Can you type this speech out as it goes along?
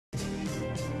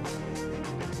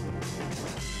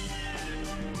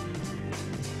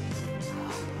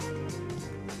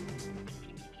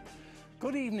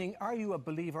Good evening. Are you a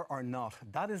believer or not?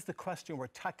 That is the question we're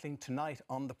tackling tonight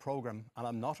on the programme. And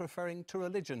I'm not referring to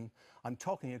religion. I'm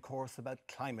talking, of course, about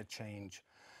climate change.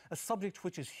 A subject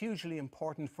which is hugely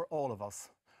important for all of us.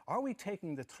 Are we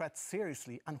taking the threat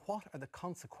seriously, and what are the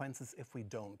consequences if we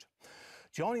don't?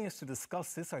 Joining us to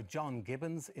discuss this are John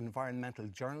Gibbons, environmental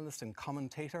journalist and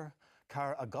commentator,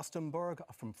 Cara Augustenborg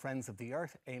from Friends of the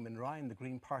Earth, Eamon Ryan, the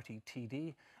Green Party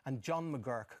TD, and John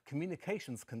McGuirk,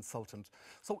 communications consultant.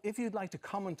 So if you'd like to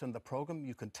comment on the programme,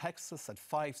 you can text us at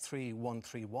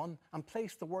 53131 and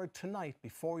place the word tonight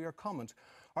before your comment.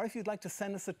 Or if you'd like to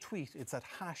send us a tweet, it's at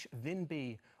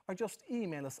 #VinB, or just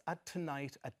email us at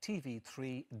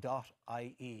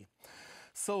tonight@tv3.ie.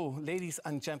 So, ladies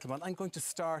and gentlemen, I'm going to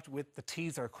start with the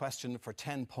teaser question for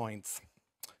 10 points.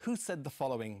 Who said the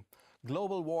following?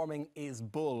 Global warming is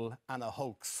bull and a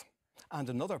hoax. And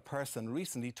another person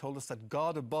recently told us that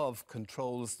God above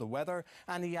controls the weather,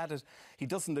 and he added he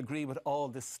doesn't agree with all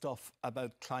this stuff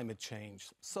about climate change.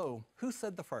 So, who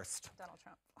said the first? Donald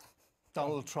Trump.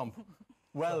 Donald Trump.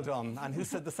 Well done. And who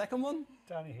said the second one?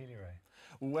 Danny Healy-Rae.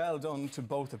 Well done to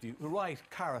both of you. Right,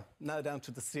 Cara, now down to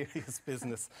the serious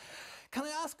business. Can I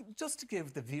ask, just to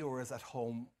give the viewers at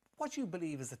home, what you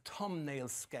believe is a thumbnail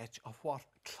sketch of what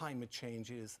climate change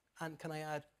is? And can I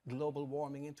add global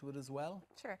warming into it as well?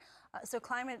 Sure. So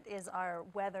climate is our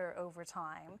weather over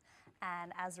time,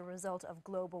 and as a result of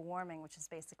global warming, which is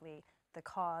basically the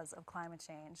cause of climate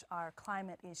change, our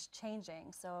climate is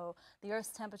changing. So the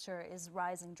Earth's temperature is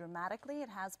rising dramatically. It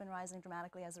has been rising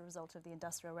dramatically as a result of the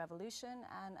Industrial Revolution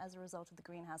and as a result of the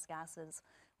greenhouse gases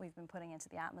we've been putting into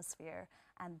the atmosphere.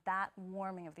 And that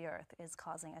warming of the Earth is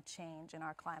causing a change in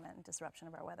our climate and disruption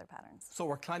of our weather patterns. So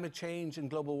are climate change and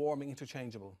global warming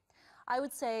interchangeable? I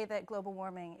would say that global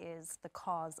warming is the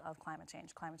cause of climate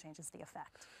change. Climate change is the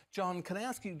effect. John, can I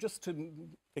ask you just to,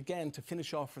 again, to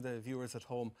finish off for the viewers at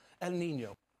home, El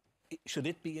Niño, should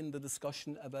it be in the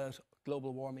discussion about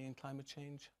global warming and climate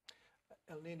change?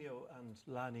 El Niño and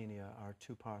La Niña are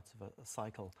two parts of a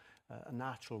cycle, a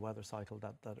natural weather cycle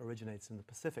that originates in the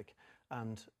Pacific.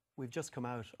 And we've just come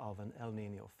out of an El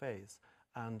Niño phase.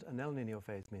 And an El Niño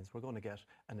phase means we're going to get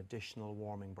an additional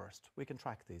warming burst. We can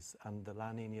track these, and the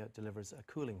La Niña delivers a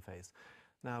cooling phase.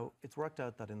 Now, it's worked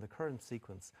out that in the current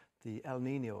sequence, the El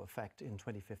Niño effect in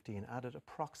 2015 added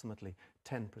approximately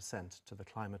 10% to the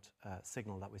climate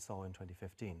signal that we saw in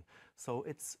 2015. So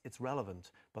it's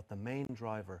relevant, but the main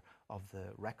driver of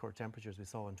the record temperatures we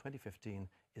saw in 2015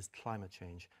 is climate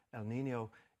change. El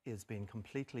Niño is being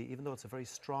completely, even though it's a very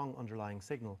strong underlying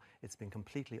signal, it's been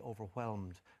completely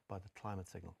overwhelmed by the climate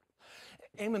signal.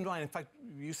 Eamon Ryan, in fact,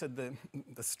 you said the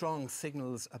strong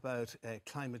signals about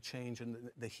climate change and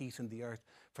the heat in the earth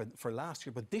for last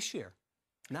year, but this year,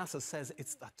 NASA says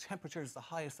that temperature is the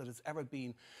highest that it's ever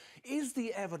been. Is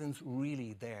the evidence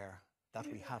really there that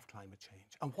we have climate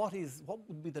change? And what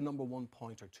would be the number one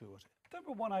pointer to it?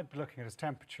 Number one I'd be looking at is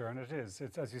temperature, and it is.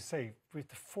 It's, as you say, with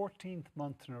the 14th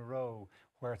month in a row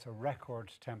where it's a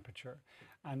record temperature.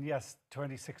 And yes,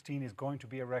 2016 is going to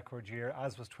be a record year,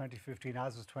 as was 2015,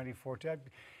 as was 2014.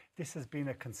 This has been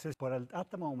a consistent, but at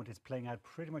the moment it's playing out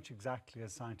pretty much exactly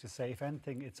as scientists say. If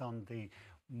anything, it's on the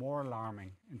more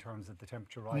alarming in terms of the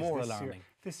temperature rise. More alarming.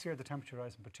 This year, the temperature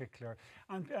rise in particular.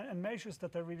 And measures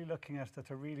that they're really looking at, that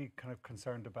they're really kind of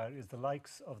concerned about, is the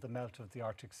likes of the melt of the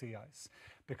Arctic sea ice.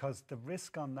 Because the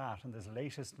risk on that, and there's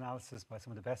latest analysis by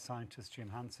some of the best scientists,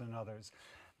 Jim Hansen and others,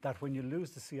 that when you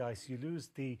lose the sea ice,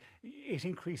 it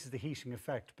increases the heating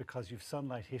effect, because you've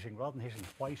sunlight hitting, rather than hitting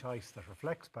white ice that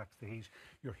reflects back to the heat,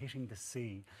 you're hitting the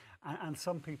sea. And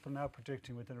some people now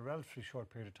predicting within a relatively short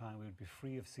period of time we would be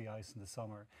free of sea ice in the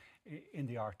summer in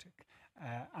the Arctic.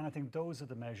 And I think those are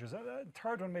the measures.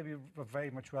 Third one, maybe of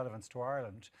very much relevance to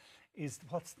Ireland, is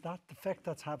what's that effect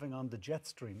that's having on the jet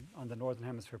stream, on the Northern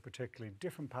Hemisphere particularly,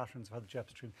 different patterns of how the jet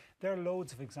stream. There are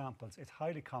loads of examples. It's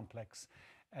highly complex.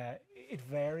 It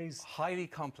varies. Highly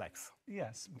complex.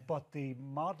 Yes, yeah. But the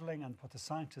modelling and what the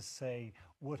scientists say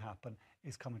would happen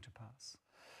is coming to pass.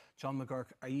 John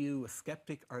McGuirk, are you a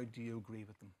sceptic or do you agree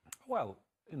with them? Well,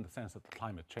 in the sense that the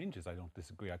climate changes, I don't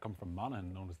disagree. I come from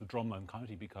Monaghan, known as the Drumline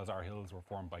County, because our hills were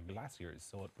formed by glaciers.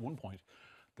 So at one point,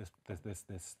 this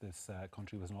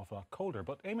country was an awful lot colder.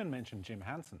 But Eamon mentioned Jim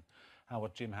Hansen, and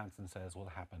what Jim Hansen says will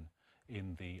happen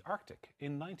in the Arctic.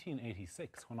 In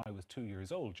 1986, when I was 2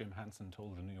 years old, Jim Hansen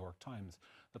told the New York Times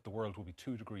that the world would be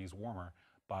 2 degrees warmer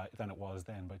than it was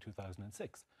then by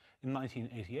 2006. In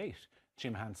 1988,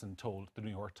 Jim Hansen told the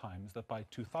New York Times that by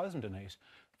 2008,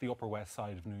 the Upper West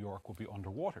Side of New York would be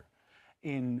underwater.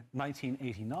 In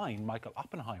 1989, Michael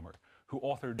Oppenheimer, who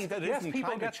authored... Yes,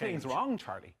 people get things wrong,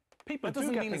 Charlie. People That do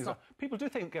doesn't get mean things it's wrong. not. People do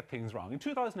get things wrong. In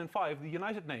 2005, the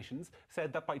United Nations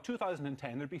said that by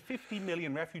 2010 there'd be 50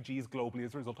 million refugees globally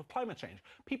as a result of climate change.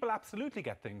 People absolutely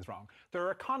get things wrong. There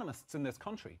are economists in this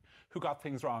country who got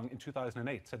things wrong in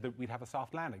 2008, said that we'd have a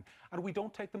soft landing, and we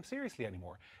don't take them seriously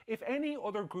anymore. If any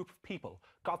other group of people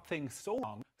got things so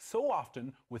wrong, so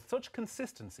often, with such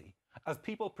consistency, as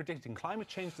people predicting climate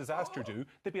change disaster do,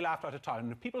 they'd be laughed out of town.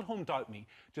 And if people at home doubt me,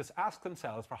 just ask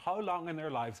themselves for how long in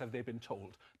their lives have they been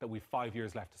told that we've 5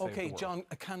 years left to save the Okay, world. John,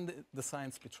 can the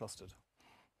science be trusted?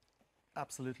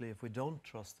 Absolutely. If we don't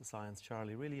trust the science,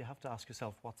 Charlie, really you have to ask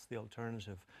yourself what's the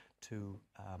alternative to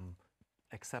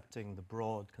accepting the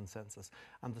broad consensus.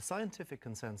 And the scientific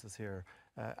consensus here,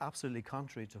 absolutely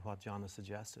contrary to what John has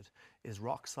suggested, is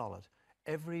rock solid.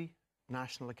 Every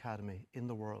national academy in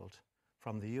the world,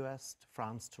 from the US to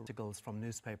France to articles from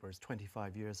newspapers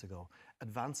 25 years ago,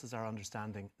 advances our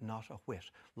understanding not a whit.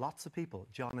 Lots of people,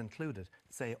 John included,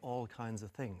 say all kinds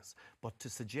of things, but to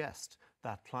suggest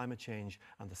that climate change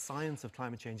and the science of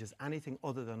climate change is anything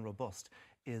other than robust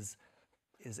is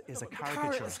a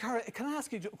caricature. Cara, can I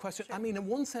ask you a question? I mean, in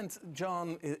one sense,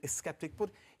 John is sceptic, but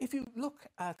if you look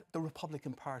at the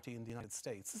Republican Party in the United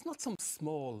States, it's not some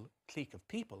small clique of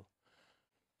people.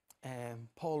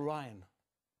 Paul Ryan,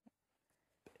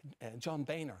 John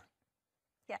Boehner,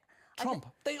 Yeah. Trump,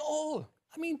 they all,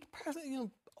 I mean,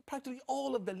 practically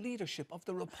all of the leadership of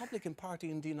the Republican Party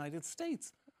in the United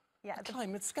States are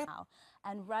climate skeptics.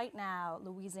 And right now,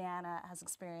 Louisiana has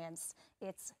experienced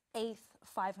its 8th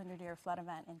 500-year flood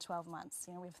event in 12 months.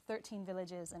 You know, we have 13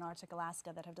 villages in Arctic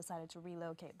Alaska that have decided to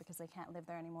relocate because they can't live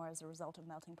there anymore as a result of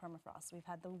melting permafrost. We've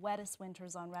had the wettest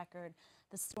winters on record,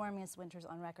 the stormiest winters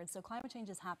on record. So climate change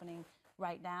is happening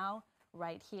right now,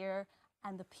 right here.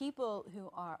 And the people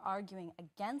who are arguing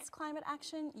against climate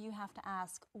action, you have to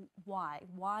ask why.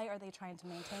 Why are they trying to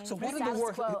maintain the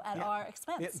status quo at our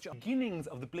expense? Beginnings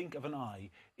of the blink of an eye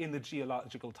in the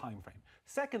geological time frame.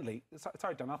 Secondly,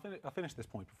 sorry, Don, I'll finish this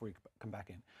point before you come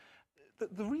back in.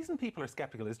 The reason people are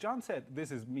skeptical is, John said, this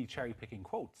is me cherry-picking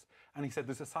quotes, and he said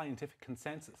there's a scientific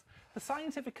consensus. The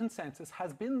scientific consensus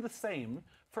has been the same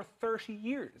for 30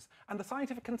 years, and the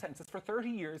scientific consensus for 30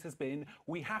 years has been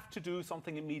we have to do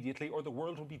something immediately or the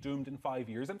world will be doomed in 5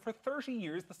 years, and for 30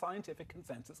 years the scientific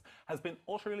consensus has been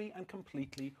utterly and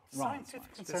completely wrong.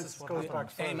 Scientific consensus goes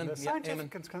back further. The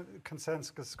scientific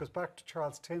consensus goes back to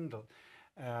Charles Tyndall.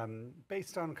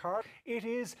 Based on Cara, it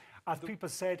is, as people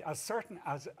said, as certain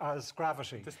as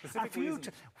gravity. The specific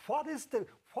reason. What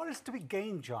is to be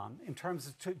gained, John, in terms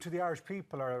of to the Irish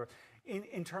people, or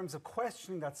in terms of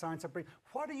questioning that science?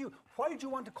 Why do you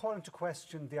want to call into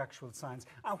question the actual science?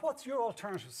 And what's your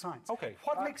alternative science? Okay.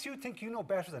 What makes you think you know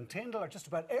better than Tyndall or just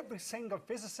about every single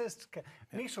physicist,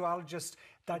 meteorologist,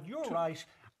 that you're right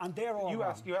and they're all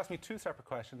wrong? You asked me two separate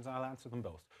questions, and I'll answer them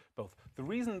both. The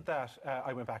reason that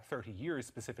I went back 30 years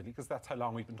specifically, because that's how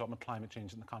long we've been talking about climate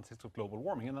change in the context of global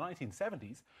warming. In the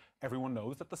 1970s, everyone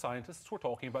knows that the scientists were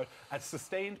talking about a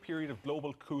sustained period of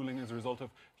global cooling as a result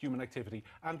of human activity,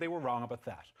 and they were wrong about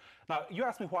that. Now, you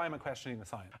asked me why am I questioning the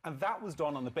science, and that was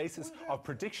done on the basis of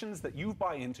predictions that you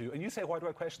buy into, and you say, why do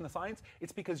I question the science?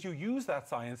 It's because you use that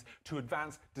science to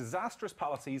advance disastrous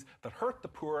policies that hurt the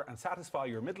poor and satisfy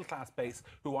your middle-class base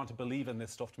who want to believe in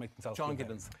this stuff to make themselves John feel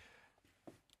Gibbons.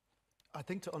 I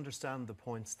think to understand the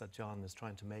points that John is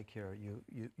trying to make here,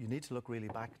 you need to look really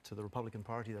back to the Republican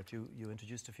Party that you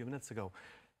introduced a few minutes ago.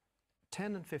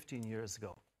 10 and 15 years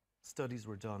ago, studies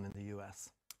were done in the US,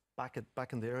 back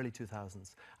in the early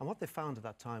 2000s. And what they found at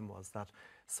that time was that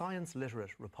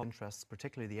science-literate Republican interests,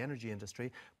 particularly the energy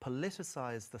industry,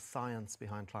 politicized the science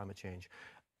behind climate change.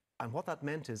 And what that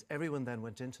meant is everyone then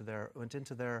went into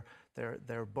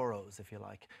their boroughs, if you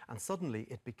like. And suddenly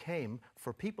it became,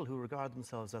 for people who regard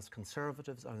themselves as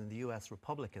conservatives and in the US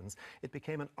Republicans, it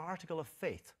became an article of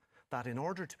faith that in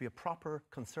order to be a proper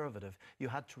conservative, you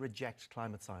had to reject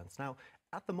climate science. Now,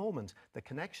 at the moment, the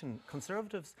connection,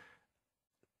 conservatives,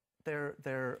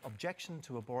 their objection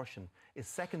to abortion is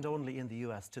second only in the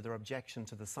US to their objection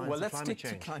to the science of climate change. Well, let's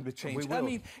stick to climate change. I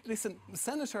mean, listen,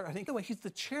 Senator, I think he's the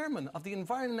chairman of the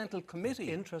Environmental Committee.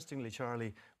 Interestingly,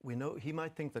 Charlie, we know he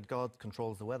might think that God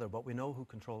controls the weather, but we know who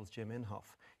controls Jim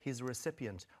Inhofe. He's a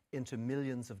recipient into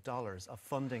millions of dollars of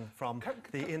funding from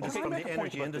the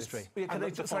energy industry. I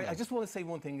just want to say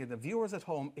one thing. The viewers at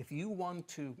home, if you want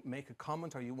to make a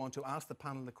comment or you want to ask the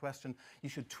panel a question, you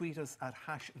should tweet us at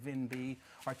 #VinB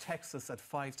or text us at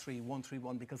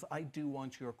 53131, because I do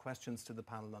want your questions to the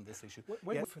panel on this issue.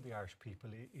 Wait for the Irish people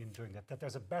in doing that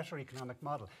there's a better economic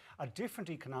model, a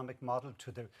different economic model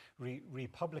to the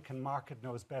Republican market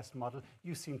knows best model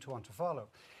you seem to want to follow.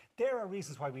 there are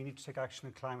reasons why we need to take action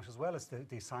on climate, as well as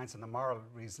the science and the moral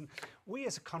reason. We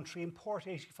as a country import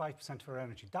 85% of our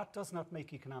energy. That does not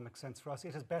make economic sense for us.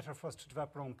 It is better for us to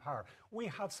develop our own power. We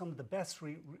have some of the best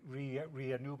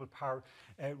renewable power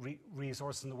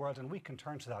resources in the world, and we can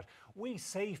turn to that. We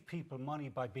save people money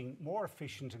by being more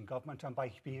efficient in government and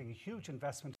by being a huge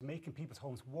investment in making people's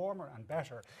homes warmer and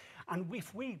better. And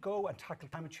if we go and tackle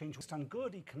climate change based on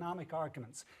good economic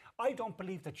arguments, I don't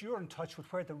believe that you're in touch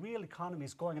with where the real economy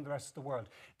is going in the rest of the world.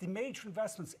 The major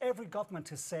investments, every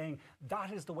government is saying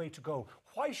that is the way to go.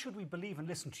 Why should we believe and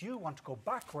listen to you want to go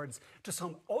backwards to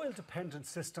some oil-dependent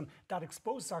system that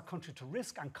exposes our country to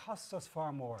risk and costs us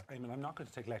far more? Eamon, I'm not going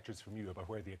to take lectures from you about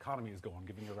where the economy is going,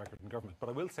 given your record in government, but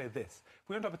I will say this. If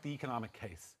we end up with the economic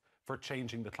case for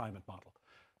changing the climate model,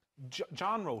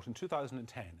 John wrote in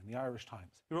 2010 in the Irish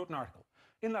Times, he wrote an article.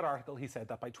 In that article, he said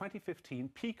that by 2015,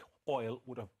 peak oil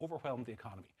would have overwhelmed the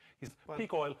economy.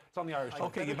 Peak oil, it's on the Irish Times.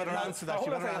 Okay, you better answer that.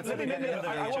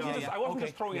 I wasn't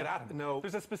just throwing it at him. No.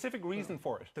 There's a specific reason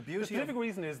for it. The specific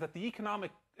reason is that the economic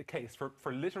case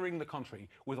for littering the country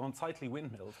with unsightly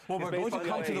windmills. Well, we're going to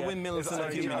come to the windmills in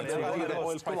a few minutes. Go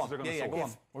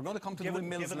on. We're going to come to the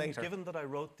windmills later. Given that I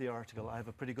wrote the article, I have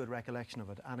a pretty good recollection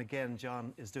of it. And again,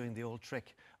 John is doing the old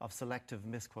trick of selective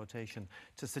misquotation.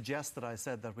 To suggest that I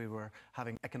said that we were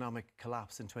having economic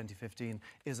collapse in 2015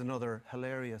 is another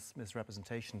hilarious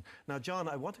misrepresentation. Now, John,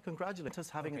 I want to congratulate us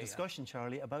having a discussion,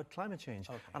 Charlie, about climate change.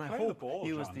 And I hope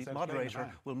you, as the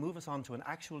moderator, will move us on to an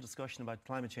actual discussion about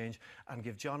climate change and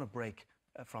give John a break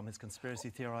from his conspiracy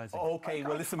theorising. Okay,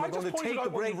 well, listen, we're going to take a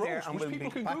break there and we'll be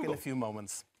back in a few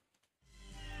moments.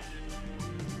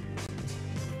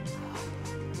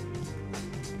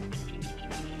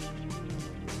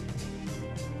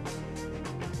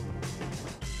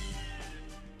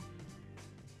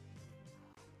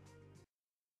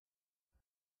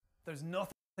 There's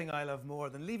nothing I love more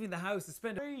than leaving the house to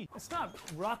spend a... It's not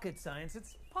rocket science,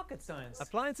 it's pocket science.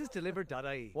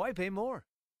 AppliancesDelivered.ie. Why pay more?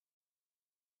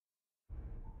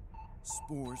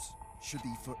 Sport should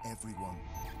be for everyone,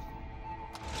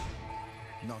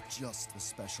 not just the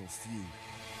special few.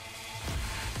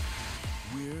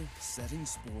 We're setting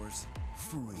sport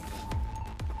free.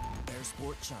 Air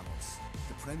Sport channels,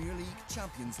 the Premier League,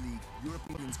 Champions League,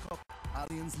 European Cup,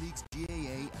 Allianz Leagues,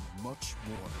 GAA and much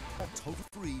more. Total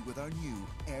free with our new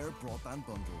Air broadband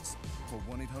bundles. For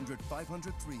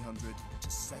 1-800-500-300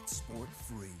 to set sport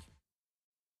free.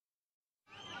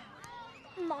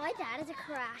 My dad is a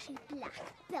karate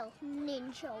black belt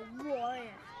ninja warrior.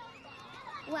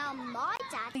 Well, my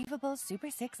dad... Unbelievable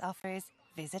Super 6 offers.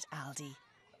 Visit Aldi.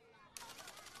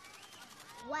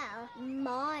 Well,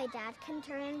 my dad can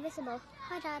turn invisible.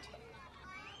 Hi, Dad.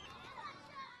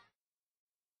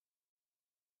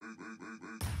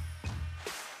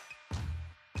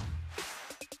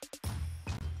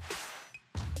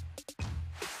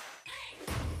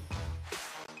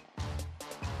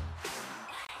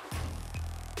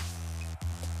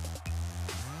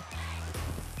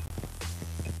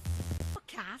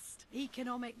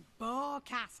 Economic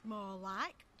broadcast, more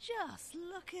like. Just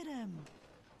look at him.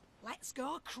 Let's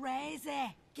go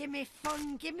crazy. Give me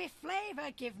fun, give me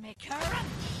flavour, give me crunch.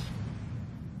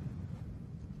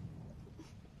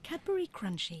 Cadbury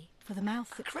Crunchy, for the mouth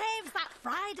that craves that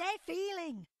Friday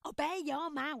feeling. Obey your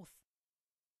mouth.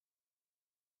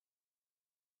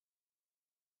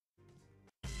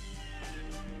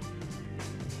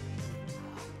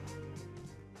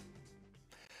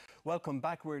 Welcome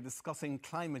back. We're discussing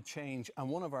climate change, and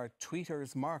one of our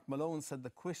tweeters, Mark Malone, said the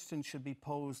question should be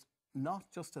posed not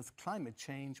just as climate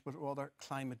change, but rather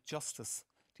climate justice.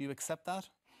 Do you accept that?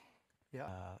 Yeah,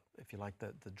 if you like,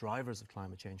 the drivers of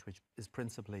climate change, which is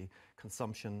principally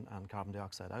consumption and carbon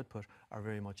dioxide output, are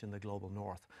very much in the global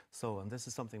north. So, and this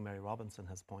is something Mary Robinson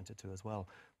has pointed to as well,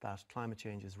 that climate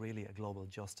change is really a global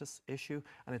justice issue,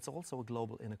 and it's also a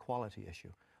global inequality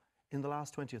issue. In the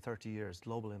last 20 or 30 years,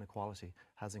 global inequality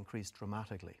has increased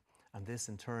dramatically, and this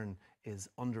in turn is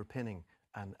underpinning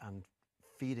and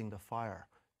feeding the fire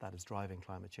that is driving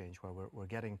climate change, where we're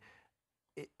getting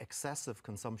excessive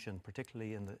consumption,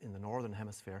 particularly in the northern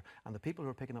hemisphere, and the people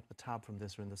who are picking up the tab from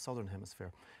this are in the southern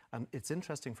hemisphere. And it's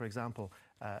interesting, for example,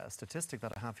 a statistic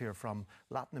that I have here from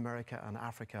Latin America and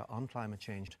Africa on climate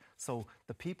change. So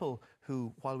the people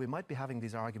who, while we might be having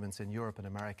these arguments in Europe and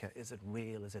America, is it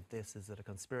real, is it this, is it a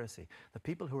conspiracy? The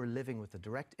people who are living with the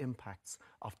direct impacts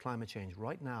of climate change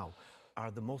right now are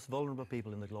the most vulnerable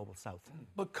people in the global south.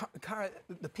 But, Cara,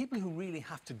 the people who really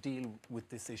have to deal with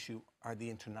this issue are the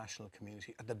international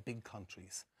community, are the big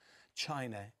countries.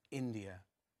 China, India,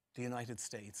 the United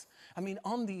States. I mean,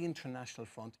 on the international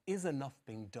front, is enough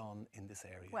being done in this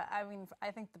area? Well, I mean,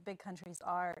 I think the big countries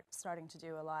are starting to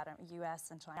do a lot.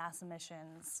 US and China, gas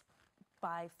emissions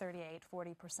by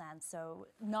 38–40%. So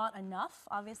not enough,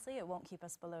 obviously. It won't keep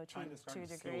us below 2 degrees. China's starting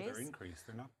to slow their increase.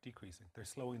 They're not decreasing. They're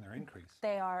slowing their increase.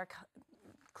 They are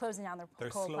closing down their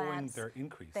coal plants. They're slowing their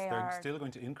increase. They're still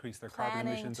going to increase their carbon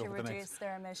emissions over the next...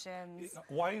 planning to reduce their emissions.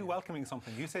 Why are you welcoming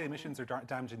something? You say emissions are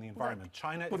damaging the environment.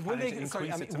 China is will planning they, to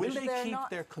increase its will emissions. they keep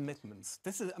their commitments?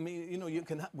 This is, I mean, you know,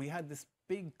 we had this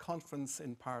big conference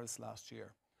in Paris last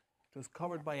year. It was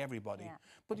covered by everybody. Yeah.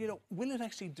 But, you know, will it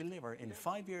actually deliver in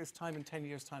 5 years' time, in 10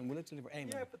 years' time? Will it deliver?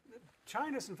 Eamon? Yeah, but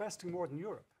China's investing more than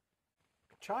Europe.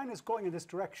 China's going in this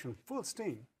direction, full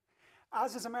steam,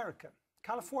 as is America.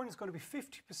 California is going to be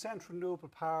 50% renewable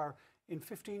power in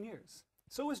 15 years.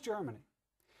 So is Germany.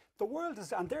 The world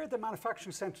is, and they're the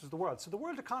manufacturing centres of the world. So the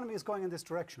world economy is going in this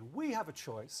direction. We have a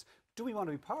choice. Do we want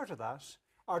to be part of that?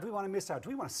 Or do we want to miss out? Do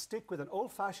we want to stick with an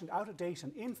old-fashioned, out-of-date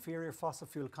and inferior fossil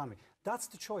fuel economy? That's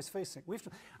the choice facing.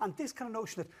 And this kind of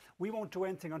notion that we won't do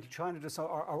anything until China does,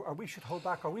 or we should hold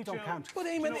back, or we don't count. But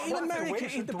Eamon, in America,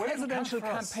 in the presidential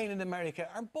campaign in America,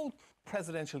 are both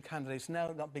presidential candidates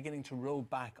now not beginning to roll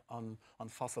back on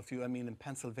fossil fuel? I mean, in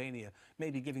Pennsylvania,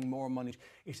 maybe giving more money.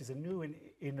 It is a new in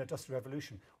a industrial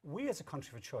revolution. We as a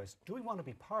country have a choice. Do we want to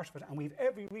be part of it? And we've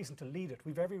every reason to lead it.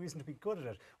 We've every reason to be good at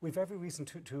it. We've every reason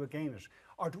to gain it.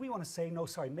 Or do we want to say, no,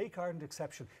 sorry, make Ireland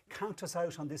exception, count us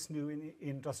out on this new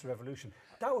industrial revolution?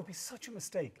 That would be such a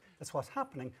mistake. That's what's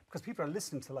happening, because people are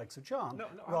listening to the likes of John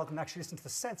rather than actually listening to the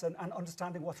sense and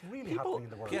understanding what's really happening in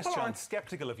the world. People aren't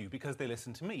sceptical of you because they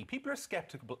listen to me. People are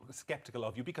skeptical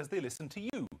of you because they listen to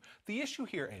you. The issue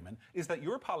here, Eamon, is that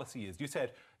your policy is, you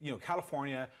said, you know,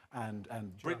 California and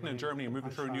Britain and Germany are moving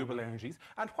to renewable energies,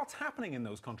 and what's happening in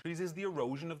those countries is the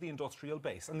erosion of the industrial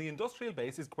base. And the industrial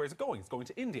base is, where's it going? It's going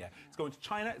to India, it's going to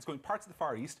China, it's going to parts of the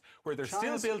Far East, where they're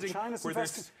still building...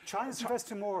 China's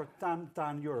investing more than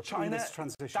Europe in this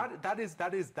transition. That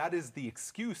is the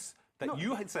excuse that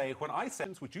you say, when I say,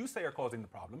 which you say are causing the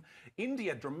problem,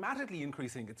 India dramatically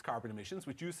increasing its carbon emissions,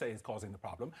 which you say is causing the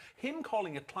problem, him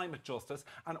calling it climate justice,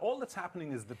 and all that's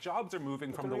happening is the jobs are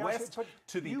moving from the west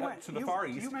to the Far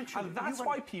East, and that's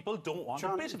why people don't want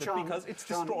a bit of it, because it's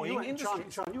destroying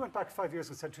industries. John, you went back 5 years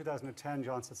and said 2010,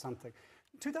 John said something.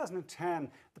 In 2010,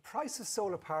 the price of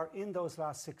solar power in those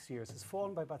last 6 years has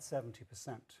fallen by about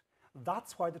 70%.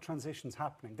 That's why the transition's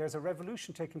happening. There's a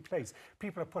revolution taking place.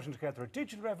 People are putting together a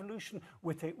digital revolution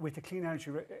with a clean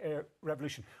energy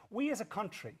revolution. We as a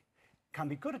country can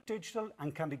be good at digital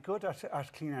and can be good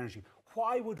at clean energy.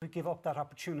 Why would we give up that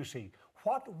opportunity?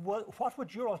 What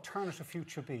would your alternative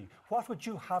future be? What would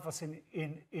you have us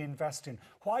invest in?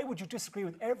 Why would you disagree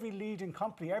with every leading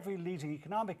company, every leading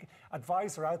economic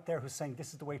advisor out there who's saying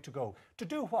this is the way to go? To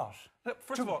do what?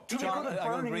 First of all, John,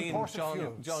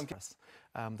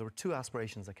 there were two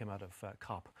aspirations that came out of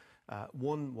COP.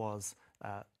 One was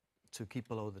to keep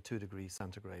below the 2 degrees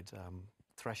centigrade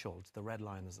threshold, the red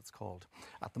line as it's called.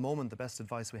 At the moment, the best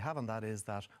advice we have on that is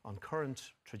that on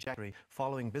current trajectory,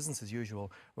 following business as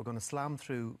usual, we're going to slam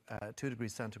through 2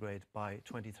 degrees centigrade by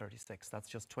 2036. That's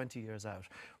just 20 years out.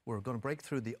 We're going to break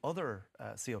through the other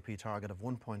COP target of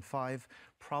 1.5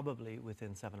 probably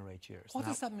within 7 or 8 years. What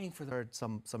does that mean for the... I heard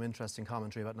some interesting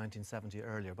commentary about 1970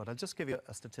 earlier, but I'll just give you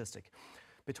a statistic.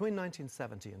 Between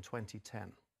 1970 and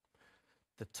 2010,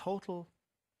 the total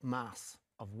mass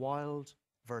of wild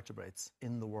vertebrates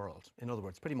in the world, in other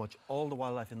words, pretty much all the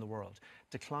wildlife in the world,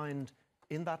 declined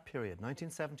in that period,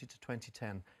 1970 to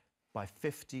 2010, by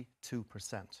 52%.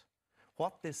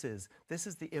 What this is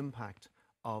the impact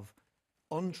of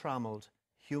untrammeled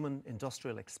human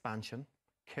industrial expansion,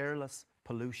 careless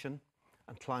pollution,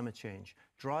 and climate change,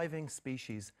 driving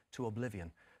species to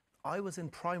oblivion. I was in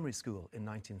primary school in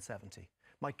 1970.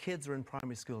 My kids are in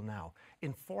primary school now.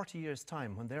 In 40 years'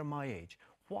 time, when they're my age,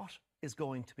 what is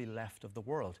going to be left of the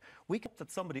world? We hope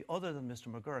that somebody other than Mr.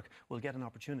 McGuirk will get an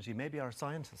opportunity. Maybe our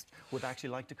scientist would actually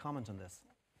like to comment on this.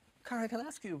 Cara, can I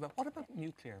ask you what about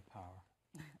nuclear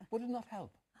power? Would it not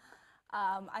help?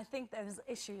 I think there's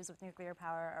issues with nuclear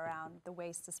power around the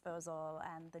waste disposal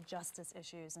and the justice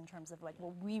issues in terms of, like,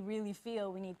 well, we really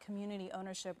feel we need community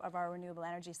ownership of our renewable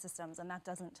energy systems, and that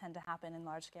doesn't tend to happen in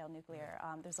large-scale nuclear.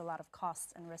 There's a lot of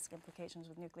costs and risk implications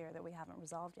with nuclear that we haven't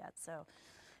resolved yet, so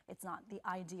it's not the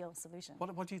ideal solution.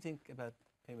 What do you think about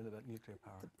nuclear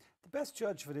power? The best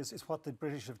judge of it is what the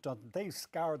British have done. They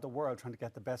scoured the world trying to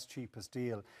get the best, cheapest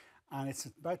deal. and it's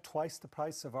about twice the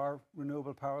price of our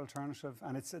renewable power alternative,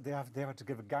 and they have to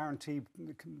give a guaranteed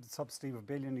subsidy of $1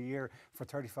 billion a year for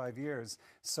 35 years.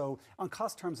 So on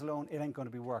cost terms alone, it ain't going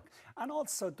to be work. And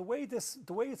also the way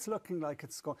it's looking like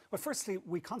it's going. Well, firstly,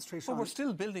 we concentrate on. But we're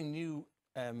still building new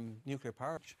nuclear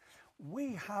power.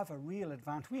 We have a real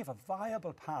advantage. We have a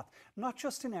viable path, not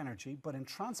just in energy, but in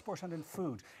transport and in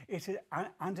food,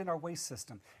 and in our waste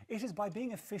system. It is by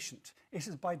being efficient. It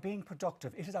is by being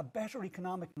productive. It is a better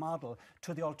economic model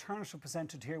to the alternative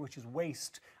presented here, which is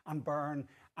waste and burn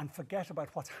and forget about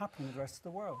what's happening in the rest of the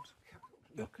world.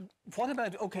 What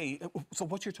about, okay, so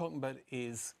what you're talking about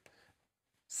is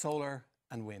solar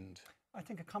and wind. I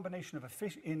think a combination of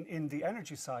in the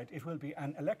energy side, it will be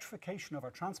an electrification of our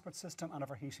transport system and of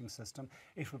our heating system.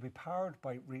 It will be powered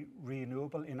by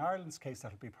renewable. In Ireland's case,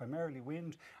 that will be primarily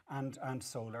wind and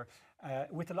solar,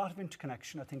 with a lot of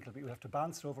interconnection. I think we'll have to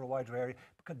balance it over a wider area,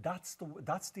 because that's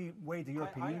the way the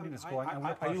European Union is going.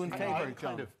 Are you in favour,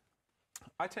 John?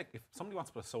 I take, if somebody wants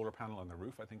to put a solar panel on the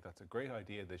roof, I think that's a great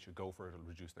idea. They should go for it. It'll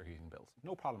reduce their heating bills.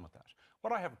 No problem with that.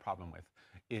 What I have a problem with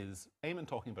is Eamon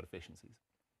talking about efficiencies.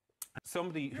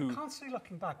 Somebody You're constantly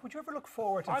looking back. Would you ever look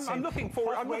forward? I'm looking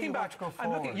forward. I'm looking back.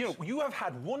 I'm looking. You have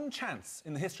had one chance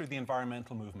in the history of the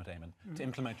environmental movement, Eamon, to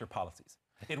implement your policies.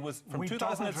 It was from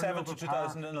 2007 to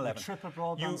 2011. Triple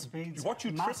broadband speeds. What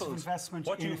you massive tripled, investment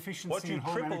in efficiency and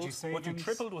home energy savings. What you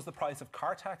tripled was the price of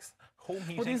car tax, home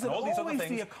heating, but is it and all these other always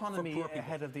things the economy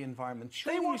ahead of the environment?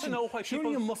 They want to know why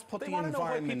people. You must put the environment. They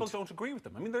want to know why people don't agree with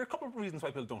them. I mean, there are a couple of reasons why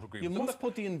people don't agree with them. You must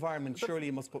put the environment. Surely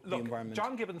you must put the environment.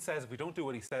 John Gibbons says if we don't do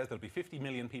what he says, there'll be 50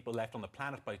 million people left on the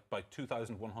planet by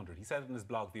 2100. He said it in his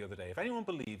blog the other day. If anyone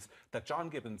believes that John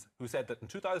Gibbons, who said that in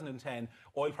 2010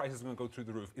 oil prices are going to go through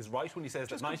the roof, is right when he says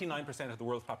that 99% of the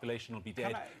world's population will be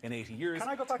dead in 80 years. Can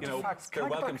I go back to facts? They're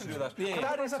welcome to do that.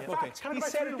 That is a fact. He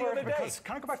said it the other day.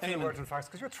 Can I go back to the word and facts?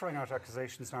 Because you're throwing out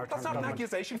accusations now. That's not an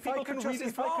accusation. People can read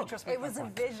his blog. It was a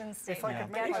vision statement. If I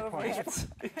could make my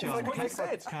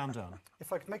point. Calm down.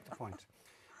 If I could make the point.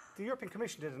 The European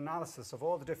Commission did an analysis of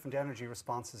all the different energy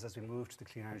responses as we moved to the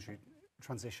clean energy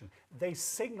transition. They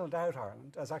signalled out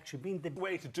Ireland as actually being the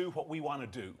way to do what we want to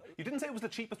do. You didn't say it was the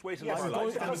cheapest way to live our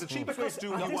lives. It was the cheapest way to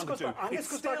do what we want to do.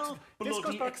 It's still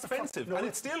bloody expensive, and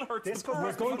it still hurts.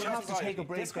 We're going to have to take a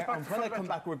break there, and when I come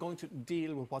back, we're going to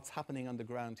deal with what's happening on the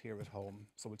ground here at home.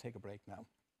 So we'll take a break now.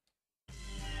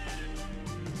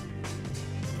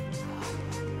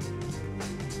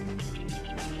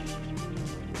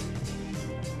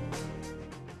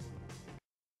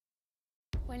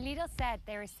 When Lidl said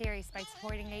they were serious about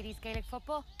supporting ladies Gaelic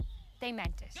football, they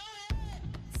meant it.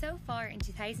 So far in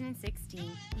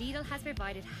 2016, Lidl has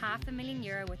provided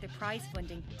 €500,000 worth of prize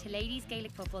funding to ladies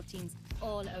Gaelic football teams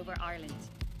all over Ireland.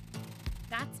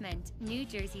 That's meant new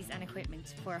jerseys and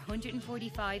equipment for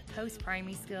 145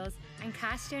 post-primary schools and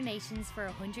cash donations for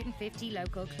 150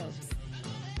 local clubs.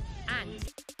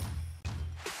 And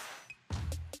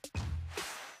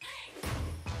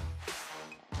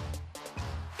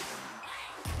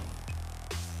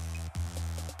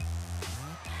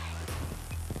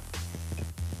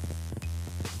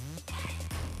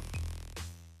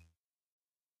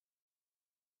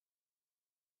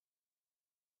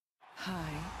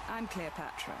Hi, I'm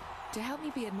Cleopatra. To help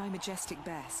me be at my majestic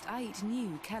best, I eat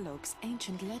new Kellogg's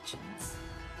Ancient Legends.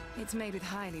 It's made with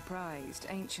highly prized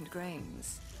ancient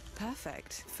grains,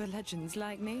 perfect for legends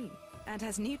like me, and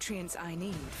has nutrients I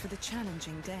need for the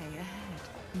challenging day ahead.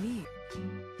 New.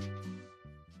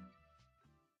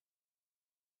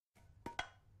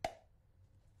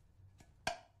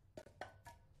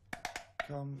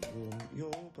 Come warm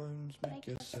your bones, make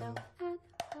yourself at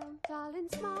home, darling,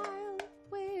 smile.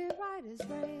 We're right as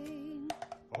rain.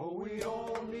 Oh, we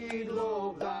all need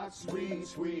love, that sweet,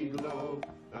 sweet love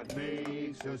that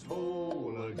makes us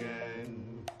whole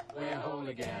again. We're whole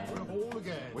again. We're whole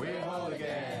again. We're whole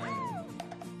again.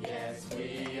 Yes,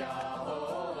 we are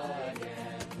whole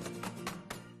again.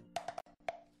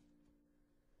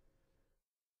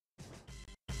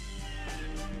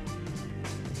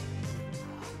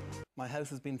 My house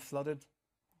has been flooded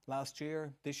last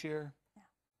year, this year.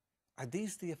 Are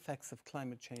these the effects of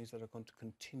climate change that are going to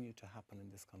continue to happen in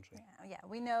this country? Yeah,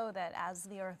 we know that as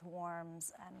the Earth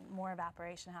warms and more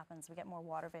evaporation happens, we get more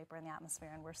water vapor in the atmosphere,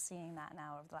 and we're seeing that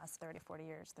now over the last 30, 40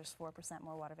 years. There's 4%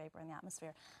 more water vapor in the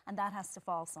atmosphere, and that has to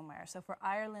fall somewhere. So for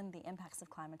Ireland, the impacts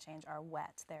of climate change are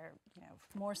wet. They're,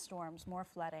 more storms, more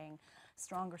flooding,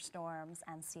 stronger storms,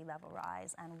 and sea level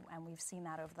rise, and we've seen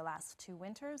that over the last 2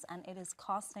 winters, and it is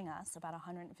costing us about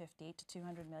 150 to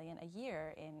 200 million a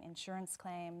year in insurance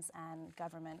claims and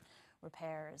government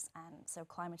repairs, and so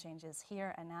climate change is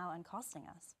here and now and costing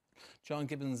us. John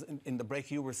Gibbons, in the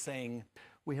break you were saying...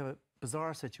 We have a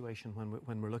bizarre situation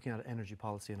when we're looking at energy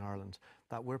policy in Ireland,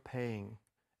 that we're paying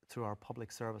through our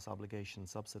public service obligation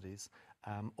subsidies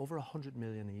over 100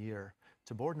 million a year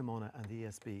to Bord na Móna and the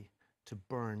ESB to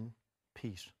burn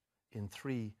peat in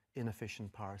 3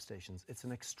 inefficient power stations. It's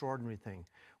an extraordinary thing.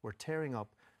 We're tearing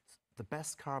up the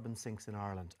best carbon sinks in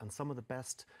Ireland and some of the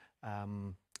best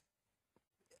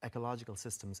ecological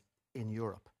systems in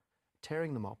Europe,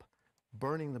 tearing them up,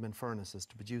 burning them in furnaces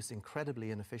to produce incredibly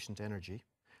inefficient energy,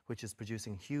 which is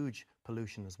producing huge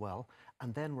pollution as well,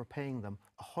 and then we're paying them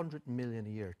 100 million a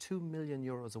year, 2 million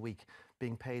euros a week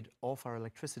being paid off our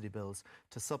electricity bills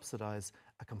to subsidise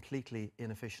a completely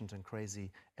inefficient and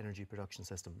crazy energy production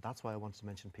system. That's why I wanted to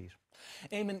mention peat.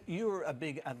 Eamon, you're a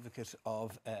big advocate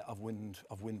of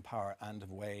wind power and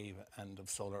of wave and of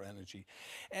solar energy.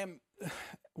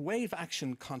 Wave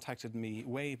Action contacted me,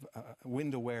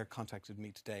 Wind Aware contacted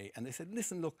me today, and they said,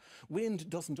 listen, look, wind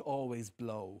doesn't always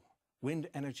blow. Wind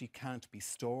energy can't be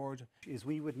stored.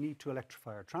 We would need to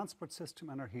electrify our transport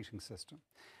system and our heating system.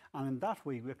 And in that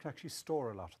way, we can actually store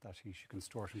a lot of that heat. You can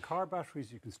store it in car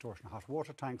batteries, you can store it in hot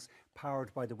water tanks,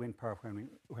 powered by the wind power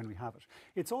when we have it.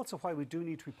 It's also why we do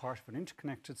need to be part of an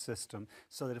interconnected system,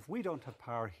 so that if we don't have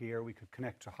power here, we could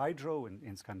connect to hydro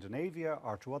in Scandinavia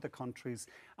or to other countries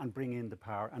and bring in the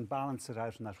power and balance it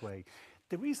out in that way.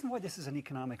 The reason why this is an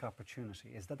economic opportunity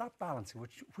is that balancing,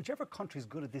 whichever country is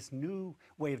good at this new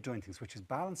way of doing things, which is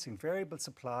balancing variable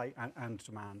supply and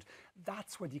demand,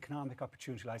 that's where the economic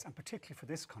opportunity lies, and particularly for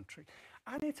this country.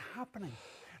 And it's happening.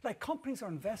 Like, companies are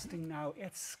investing now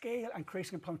at scale and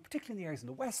creating employment, particularly in the areas in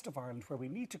the west of Ireland where we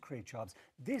need to create jobs.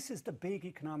 This is the big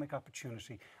economic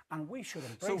opportunity, and we should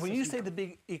embrace it. So when you say the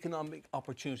big economic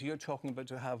opportunity, you're talking about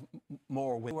to have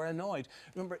more wind. We're annoyed.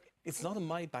 Remember, it's not in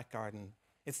my back garden.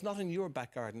 It's not in your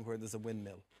back garden where there's a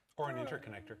windmill. Or an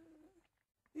interconnector.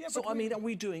 Yeah, so, I mean, are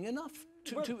we doing enough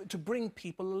to bring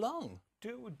people along?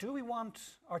 Do we want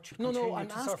our No,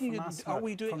 I'm asking you, are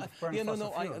we doing...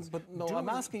 I'm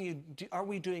asking you, are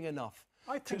we doing enough?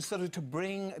 To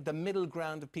bring the middle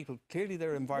ground of people? Clearly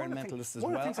they're environmentalists as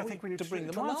well. One of the things I think we need to bring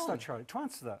them to answer along. that, Charlie, to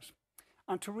answer that,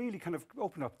 and to really kind of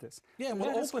open up this. Yeah,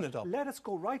 well, open it up. Let us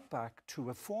go right back to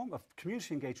a form of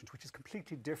community engagement which is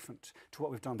completely different to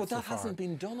what we've done so far. But that hasn't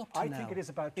been done up to now. I think it is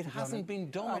about... It hasn't been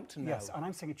done up to now. Yes, and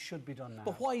I'm saying it should be done now.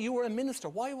 But why? You were a minister.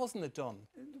 Why wasn't it done?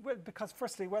 Well, because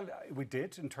firstly, we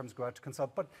did in terms of go out to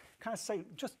consult, but can I say,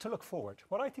 just to look forward,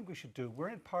 what I think we should do, we're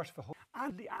in part of a whole...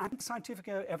 And scientific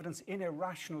evidence in a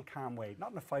rational, calm way,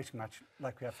 not in a fighting match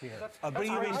like we have here. I'll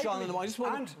bring you in, John, and I just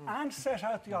want and set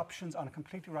out the options on a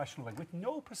completely rational way, with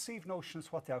no perceived notion as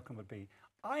to what the outcome would be.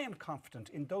 I am confident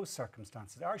in those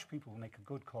circumstances, the Irish people will make a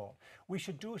good call. We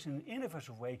should do it in an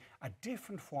innovative way, a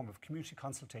different form of community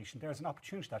consultation. There's an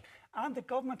opportunity for that. And the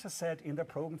government has said in their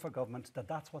programme for government that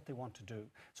that's what they want to do.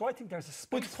 So I think there's a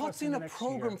space for what's in a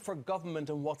programme for government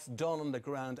and what's done on the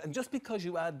ground? And just because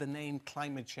you add the name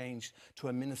climate change to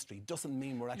a ministry doesn't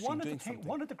mean we're actually doing something.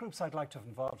 One of the groups I'd like to have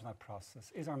involved in that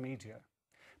process is our media.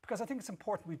 Because I think it's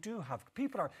important we do have...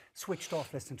 People are switched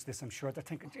off listening to this, I'm sure. They're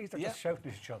thinking, geez, they're just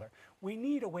shouting at each other. We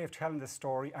need a way of telling this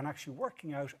story and actually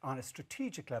working out on a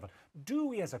strategic level. Do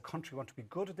we as a country want to be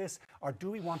good at this, or do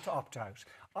we want to opt out?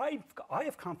 I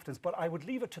have confidence, but I would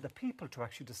leave it to the people to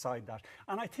actually decide that.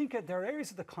 And I think there are areas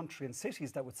of the country and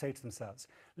cities that would say to themselves,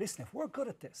 listen, if we're good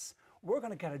at this, we're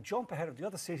going to get a jump ahead of the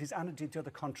other cities and indeed the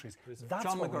other countries. That's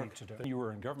John what we McGuirk, need to do. When you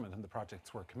were in government and the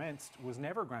projects were commenced, was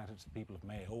never granted to people of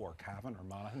Mayo or Cavan or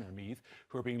Monaghan or Meath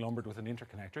who are being lumbered with an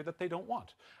interconnector that they don't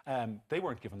want. They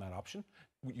weren't given that option.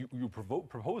 You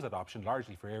propose that option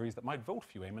largely for areas that might vote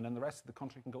for you, Eamon, and the rest of the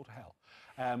country can go to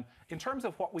hell. In terms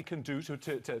of what we can do to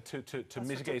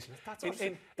mitigate...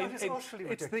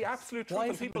 It's the absolute truth,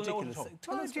 and people know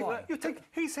it. You think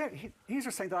he's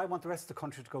just saying that I want the rest of the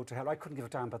country to go to hell. I couldn't give a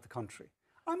damn about the country.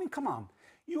 I mean, come on.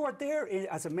 You are there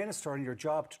as a minister in your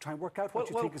job to try and work out what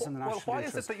you think is in the national interest. Well, why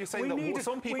is it that you're saying that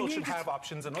some people should have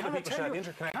options and other people should have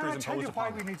interconnectors imposed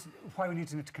upon them? Why we need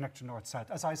to interconnect to north-south,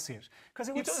 as I see it? Because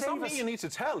it would save us... It's not me you need to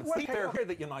tell. It's the air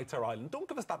that unites our island. Don't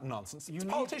give us that nonsense. It's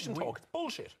politician talk. It's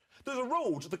bullshit. There's a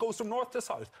road that goes from north to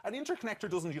south. An interconnector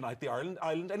doesn't unite the island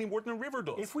any more than a river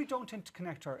does. If we don't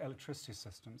interconnect our electricity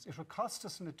systems, it will cost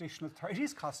us an additional... It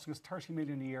is costing us 30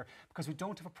 million a year because we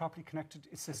don't have a properly connected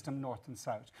system north and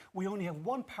south. We only have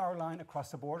one power line across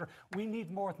the border. We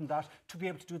need more than that to be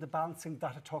able to do the balancing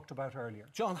that I talked about earlier.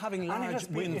 John, having large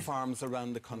wind farms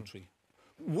around the country,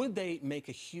 would they make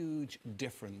a huge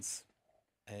difference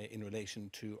in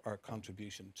relation to our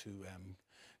contribution to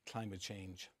climate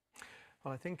change?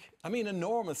 Well, I think... I mean,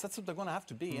 enormous. That's what they're going to have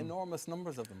to be. Enormous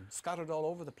numbers of them, scattered all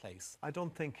over the place. I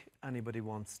don't think anybody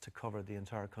wants to cover the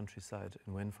entire countryside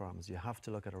in wind farms. You have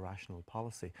to look at a rational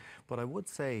policy. But I would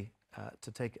say,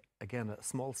 to take, again, a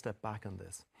small step back on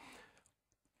this,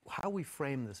 how we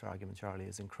frame this argument, Charlie,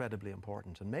 is incredibly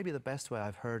important. And maybe the best way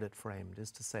I've heard it framed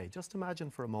is to say, just imagine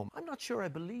for a moment, I'm not sure I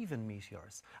believe in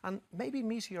meteors. And maybe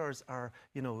meteors are,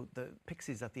 you know, the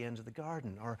pixies at the end of the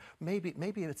garden. Or maybe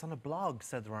it's on a blog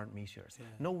said there aren't meteors. Yeah.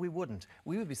 No, we wouldn't.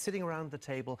 We would be sitting around the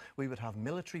table. We would have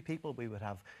military people. We would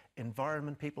have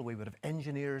environment people. We would have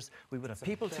engineers. We would have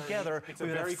people together. We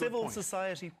would have civil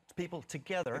society people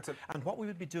together. And what we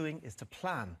would be doing is to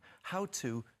plan how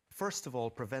to first of all,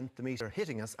 prevent the meteor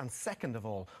hitting us, and second of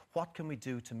all, what can we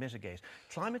do to mitigate?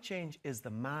 Climate change is the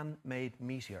man-made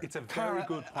meteor. It's a very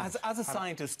good point. As a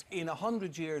scientist, in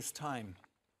 100 years' time,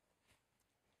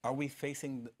 are we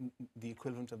facing the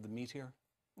equivalent of the meteor?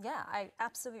 Yeah, I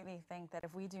absolutely think that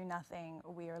if we do nothing,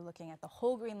 we are looking at the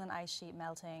whole Greenland ice sheet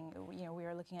melting. You know, we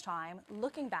are looking at time,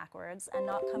 looking backwards, and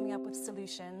not coming up with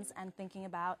solutions and thinking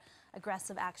about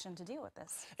aggressive action to deal with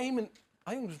this. Eamon,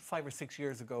 I think it was 5 or 6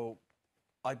 years ago,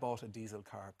 I bought a diesel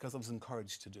car because I was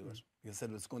encouraged to do it. You said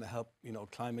it was going to help, you know,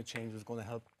 climate change was going to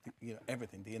help, you know,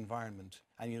 everything, the environment,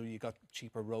 and you know, you got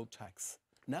cheaper road tax.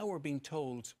 Now we're being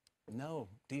told, no,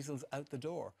 diesel's out the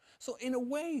door. So in a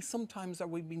way, sometimes are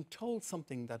we being told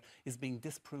something that is being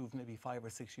disproved maybe 5 or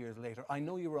 6 years later? I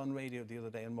know you were on radio the other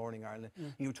day in Morning Ireland,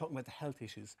 and you were talking about the health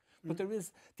issues, but there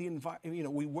is the environment. You know,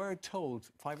 we were told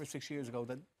 5 or 6 years ago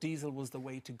that diesel was the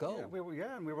way to go.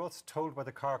 Yeah, and we were also told by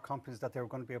the car companies that they were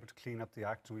going to be able to clean up the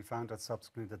act, and we found out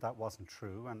subsequently that that wasn't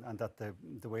true, and that the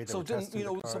way they were testing you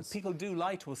know, the cars... so people do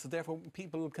lie to us, so therefore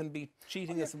people can be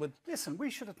cheating us with... Listen,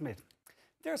 we should admit,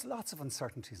 there's lots of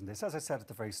uncertainties in this. As I said at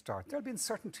the very start, there'll be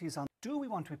uncertainties on do we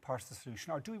want to be part of the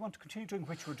solution or do we want to continue doing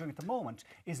what we're doing at the moment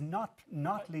is not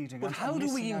leading. But how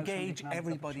do we engage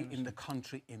everybody in the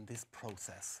country in this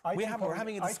process? We're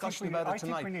having a discussion about it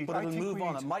tonight, but it'll move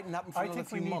on. It mightn't happen for another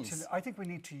few months. I think we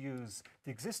need to use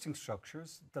the existing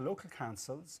structures, the local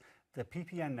councils, the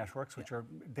PPN networks, which are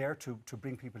there to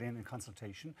bring people in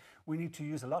consultation. We need to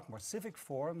use a lot more civic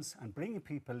forums and bringing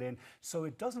people in so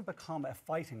it doesn't become a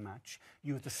fighting match.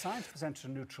 You have the science presented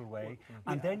in a neutral way,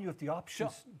 and then you have the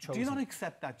options chosen. Do you not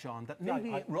accept that, John, that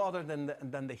maybe rather than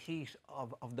the heat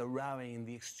of the rowing and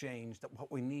the exchange, that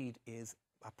what we need is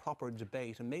a proper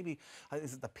debate, and maybe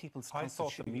is it the People's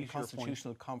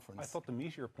Constitutional Conference? I thought the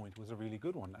meteor point was a really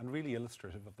good one and really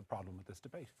illustrative of the problem with this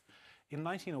debate. In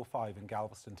 1905 in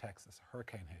Galveston, Texas, a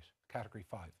hurricane hit, Category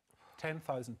 5.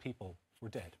 10,000 people were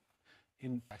dead.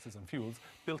 In taxes on fuels,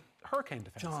 built hurricane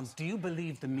defences. John, do you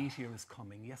believe the meteor is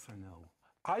coming, yes or no?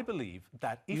 I believe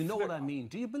that if... You know what I mean.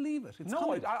 Do you believe it? It's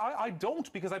no, I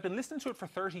don't, because I've been listening to it for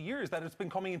 30 years, that it's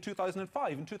been coming in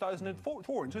 2005, in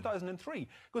 2004, in 2003. It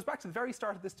goes back to the very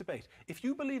start of this debate. If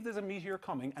you believe there's a meteor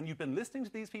coming, and you've been listening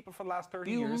to these people for the last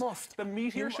 30 years, the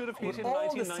meteor should have hit in 1998.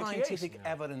 All the scientific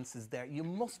evidence is there. You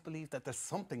must believe that there's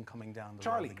something coming down the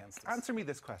road against us. Charlie, answer me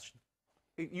this question.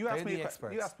 You asked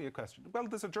me a question. Well,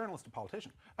 there's a journalist, a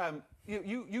politician.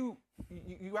 You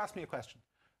asked me a question.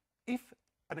 If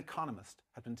an economist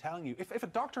had been telling you, if a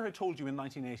doctor had told you in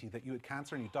 1980 that you had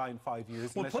cancer and you'd die in 5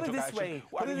 years, well, put it this way,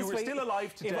 you were still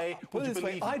alive today, put it this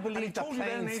way, I believe that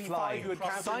planes fly.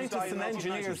 Scientists and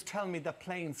engineers tell me that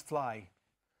planes fly.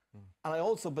 And I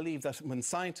also believe that when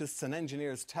scientists and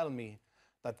engineers tell me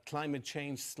that climate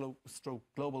change stroke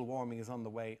global warming is on the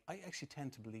way, I actually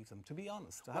tend to believe them, to be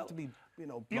honest. I have to be,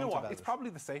 blunt about It's probably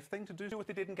the safe thing to do what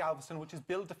they did in Galveston, which is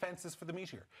build defences for the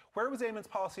meteor. Where was Eamon's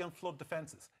policy on flood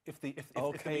defences if the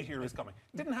meteor is coming?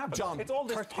 It didn't happen. John, it's all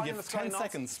this pie in the sky 10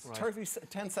 seconds.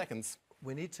 10 seconds.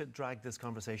 We need to drag this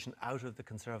conversation out of the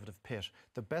conservative pit.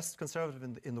 The best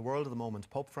conservative in the world at the moment,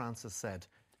 Pope Francis, said,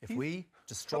 if we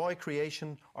destroy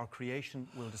creation, our creation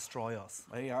will destroy us.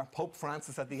 There you are, Pope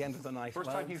Francis at the end of the night. First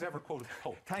time he's ever quoted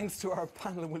Pope. Thanks to our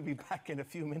panel, we'll be back in a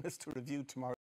few minutes to review tomorrow.